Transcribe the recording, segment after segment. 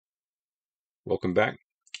Welcome back.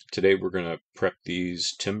 Today we're going to prep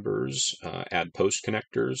these timbers, add post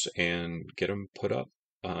connectors, and get them put up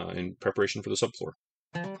in preparation for the subfloor.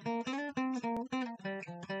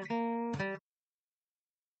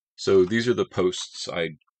 So these are the posts I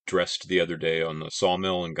dressed the other day on the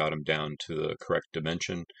sawmill and got them down to the correct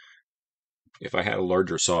dimension. If I had a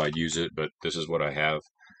larger saw, I'd use it, but this is what I have.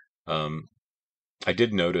 Um, I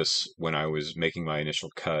did notice when I was making my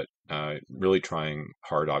initial cut, really trying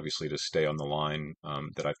hard, obviously, to stay on the line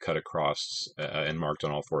that I've cut across and marked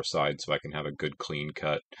on all four sides so I can have a good clean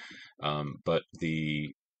cut. But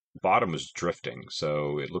the bottom was drifting,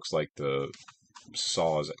 so it looks like the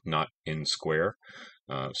saw is not in square.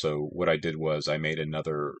 So what I did was I made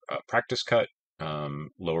another practice cut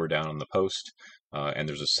lower down on the post, and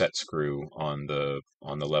there's a set screw on the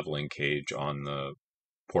leveling cage on the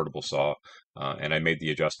portable saw, and I made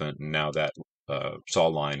the adjustment. And now that saw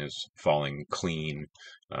line is falling clean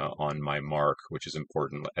on my mark, which is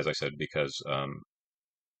important, as I said, because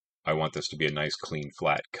I want this to be a nice, clean,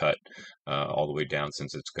 flat cut all the way down,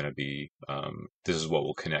 since it's going to be, this is what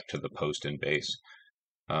will connect to the post and base.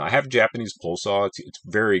 I have a Japanese pole saw. It's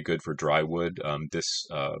very good for dry wood. This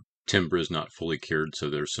timber is not fully cured, so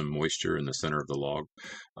there's some moisture in the center of the log.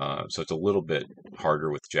 So it's a little bit harder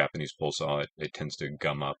with the Japanese pole saw. It tends to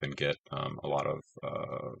gum up and get a lot of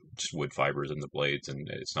just wood fibers in the blades, and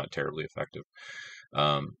it's not terribly effective.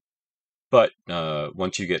 But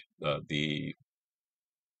once you get the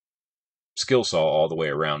skill saw all the way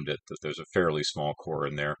around it, that there's a fairly small core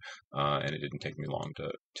in there, and it didn't take me long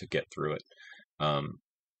to get through it.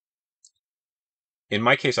 In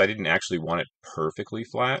my case, I didn't actually want it perfectly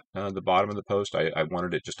flat, the bottom of the post. I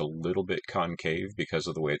wanted it just a little bit concave because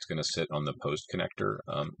of the way it's going to sit on the post connector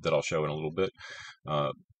that I'll show in a little bit.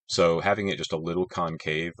 So having it just a little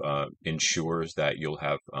concave ensures that you'll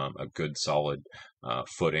have a good solid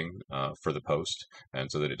footing for the post, and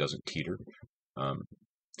so that it doesn't teeter.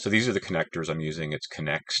 So these are the connectors I'm using. It's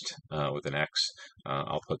Connext with an X.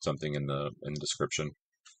 I'll put something in the description.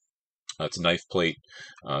 It's a knife plate.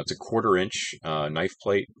 It's a 1/4 inch knife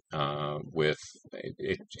plate with,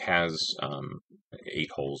 it has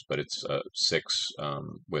 8 holes, but it's 6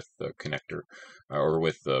 with the connector or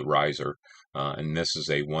with the riser. And this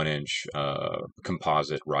is a 1 inch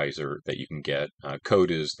composite riser that you can get.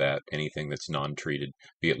 Code is that anything that's non-treated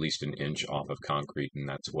be at least 1 inch off of concrete, and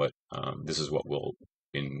that's what this is what will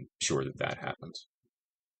ensure that happens.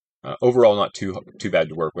 Overall, not too bad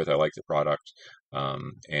to work with. I like the product,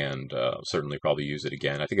 and certainly probably use it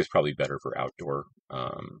again. I think it's probably better for outdoor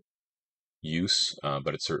use,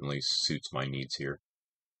 but it certainly suits my needs here.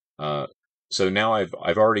 So now I've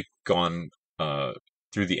already gone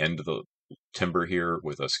through the end of the timber here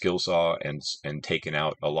with a skill saw and taken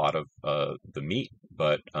out a lot of the meat,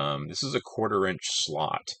 but this is a 1/4 inch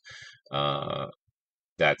slot.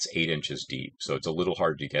 That's 8 inches deep, so it's a little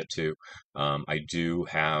hard to get to. I do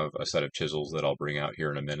have a set of chisels that I'll bring out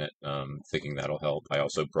here in a minute, thinking that'll help. I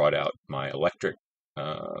also brought out my electric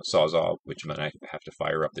sawzall, which meant I have to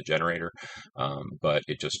fire up the generator, but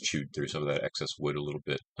it just chewed through some of that excess wood a little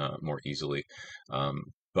bit more easily.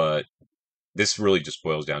 But this really just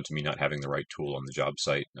boils down to me not having the right tool on the job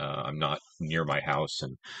site. I'm not near my house,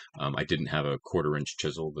 and I didn't have a 1/4 inch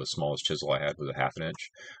chisel. The smallest chisel I had was a 1/2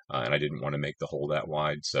 inch, and I didn't want to make the hole that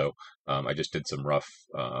wide. So I just did some rough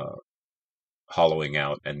hollowing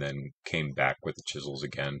out, and then came back with the chisels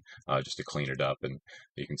again just to clean it up. And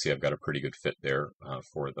you can see I've got a pretty good fit there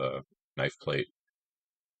for the knife plate.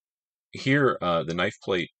 Here, the knife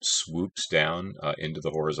plate swoops down into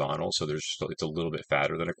the horizontal, so it's a little bit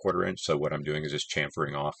fatter than a 1/4 inch. So what I'm doing is just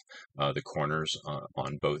chamfering off the corners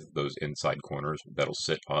on both those inside corners that'll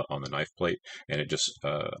sit on the knife plate, and it just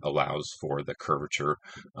allows for the curvature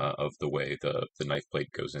of the way the knife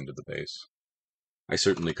plate goes into the base. I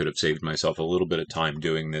certainly could have saved myself a little bit of time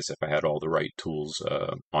doing this if I had all the right tools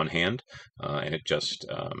on hand, and it just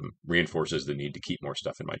reinforces the need to keep more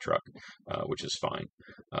stuff in my truck, which is fine.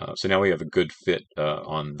 So now we have a good fit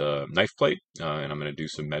on the knife plate, and I'm going to do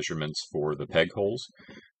some measurements for the peg holes.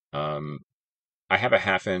 I have a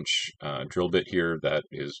 1/2 inch drill bit here that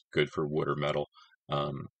is good for wood or metal.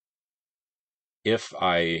 If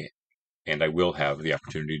I And I will have the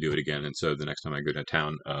opportunity to do it again. And so the next time I go to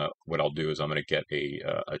town, what I'll do is I'm going to get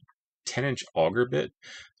a 10-inch auger bit.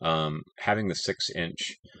 Having the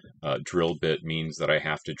 6-inch drill bit means that I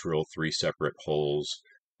have to drill 3 separate holes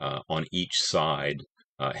on each side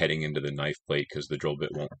heading into the knife plate, because the drill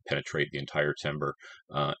bit won't penetrate the entire timber.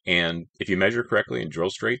 And if you measure correctly and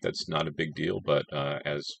drill straight, that's not a big deal. But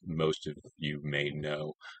as most of you may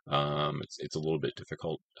know, it's a little bit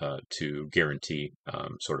difficult to guarantee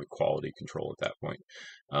sort of quality control at that point.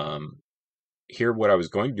 here, what I was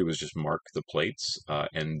going to do was just mark the plates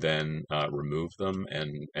and then remove them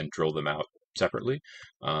and drill them out separately.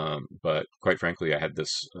 But quite frankly, I had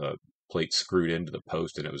this plate screwed into the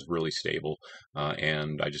post and it was really stable,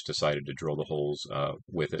 and I just decided to drill the holes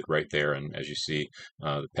with it right there. And as you see,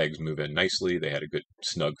 the pegs move in nicely. They had a good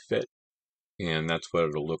snug fit, and that's what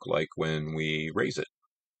it'll look like when we raise it.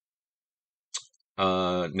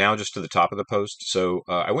 Now just to the top of the post. So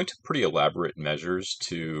I went to pretty elaborate measures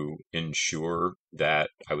to ensure that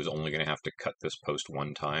I was only going to have to cut this post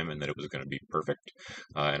one time and that it was going to be perfect.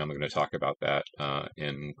 And I'm going to talk about that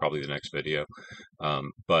in probably the next video.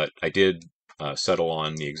 But I did settle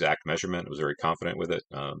on the exact measurement. I was very confident with it,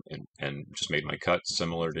 and just made my cuts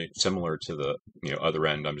similar to the other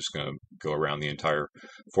end. I'm just going to go around the entire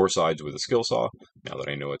four sides with a skill saw now that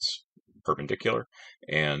I know it's perpendicular,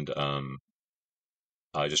 and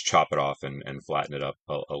just chop it off and flatten it up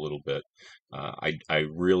a little bit. I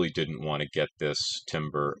really didn't want to get this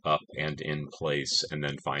timber up and in place and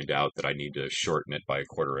then find out that I need to shorten it by a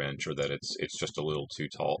 1/4 inch, or that it's just a little too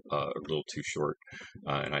tall, a little too short,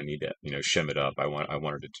 and I need to shim it up. I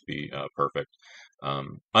wanted it to be perfect.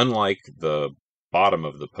 Unlike the bottom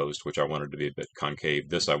of the post, which I wanted to be a bit concave,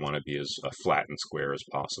 this I want to be as flat and square as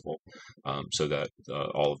possible, so that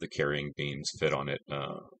all of the carrying beams fit on it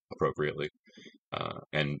appropriately.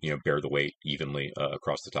 And bear the weight evenly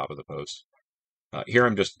across the top of the post. Here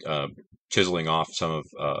I'm just chiseling off some of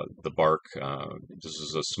the bark. This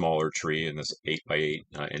is a smaller tree, and this 8x8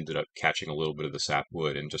 ended up catching a little bit of the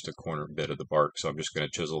sapwood and just a corner bit of the bark, so I'm just going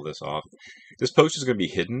to chisel this off. This post is going to be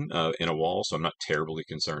hidden in a wall, so I'm not terribly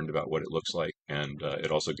concerned about what it looks like, and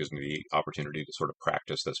it also gives me the opportunity to sort of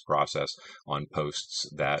practice this process on posts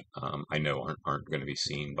that I know aren't going to be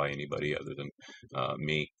seen by anybody other than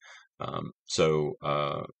me.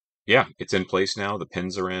 Yeah, it's in place now. The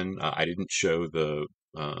pins are in. I didn't show the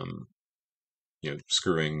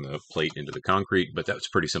screwing the plate into the concrete, but that was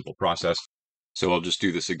a pretty simple process. So I'll just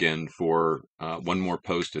do this again for one more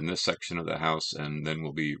post in this section of the house, and then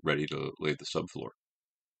we'll be ready to lay the subfloor.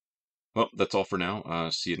 Well, that's all for now.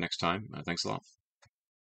 See you next time. Thanks a lot.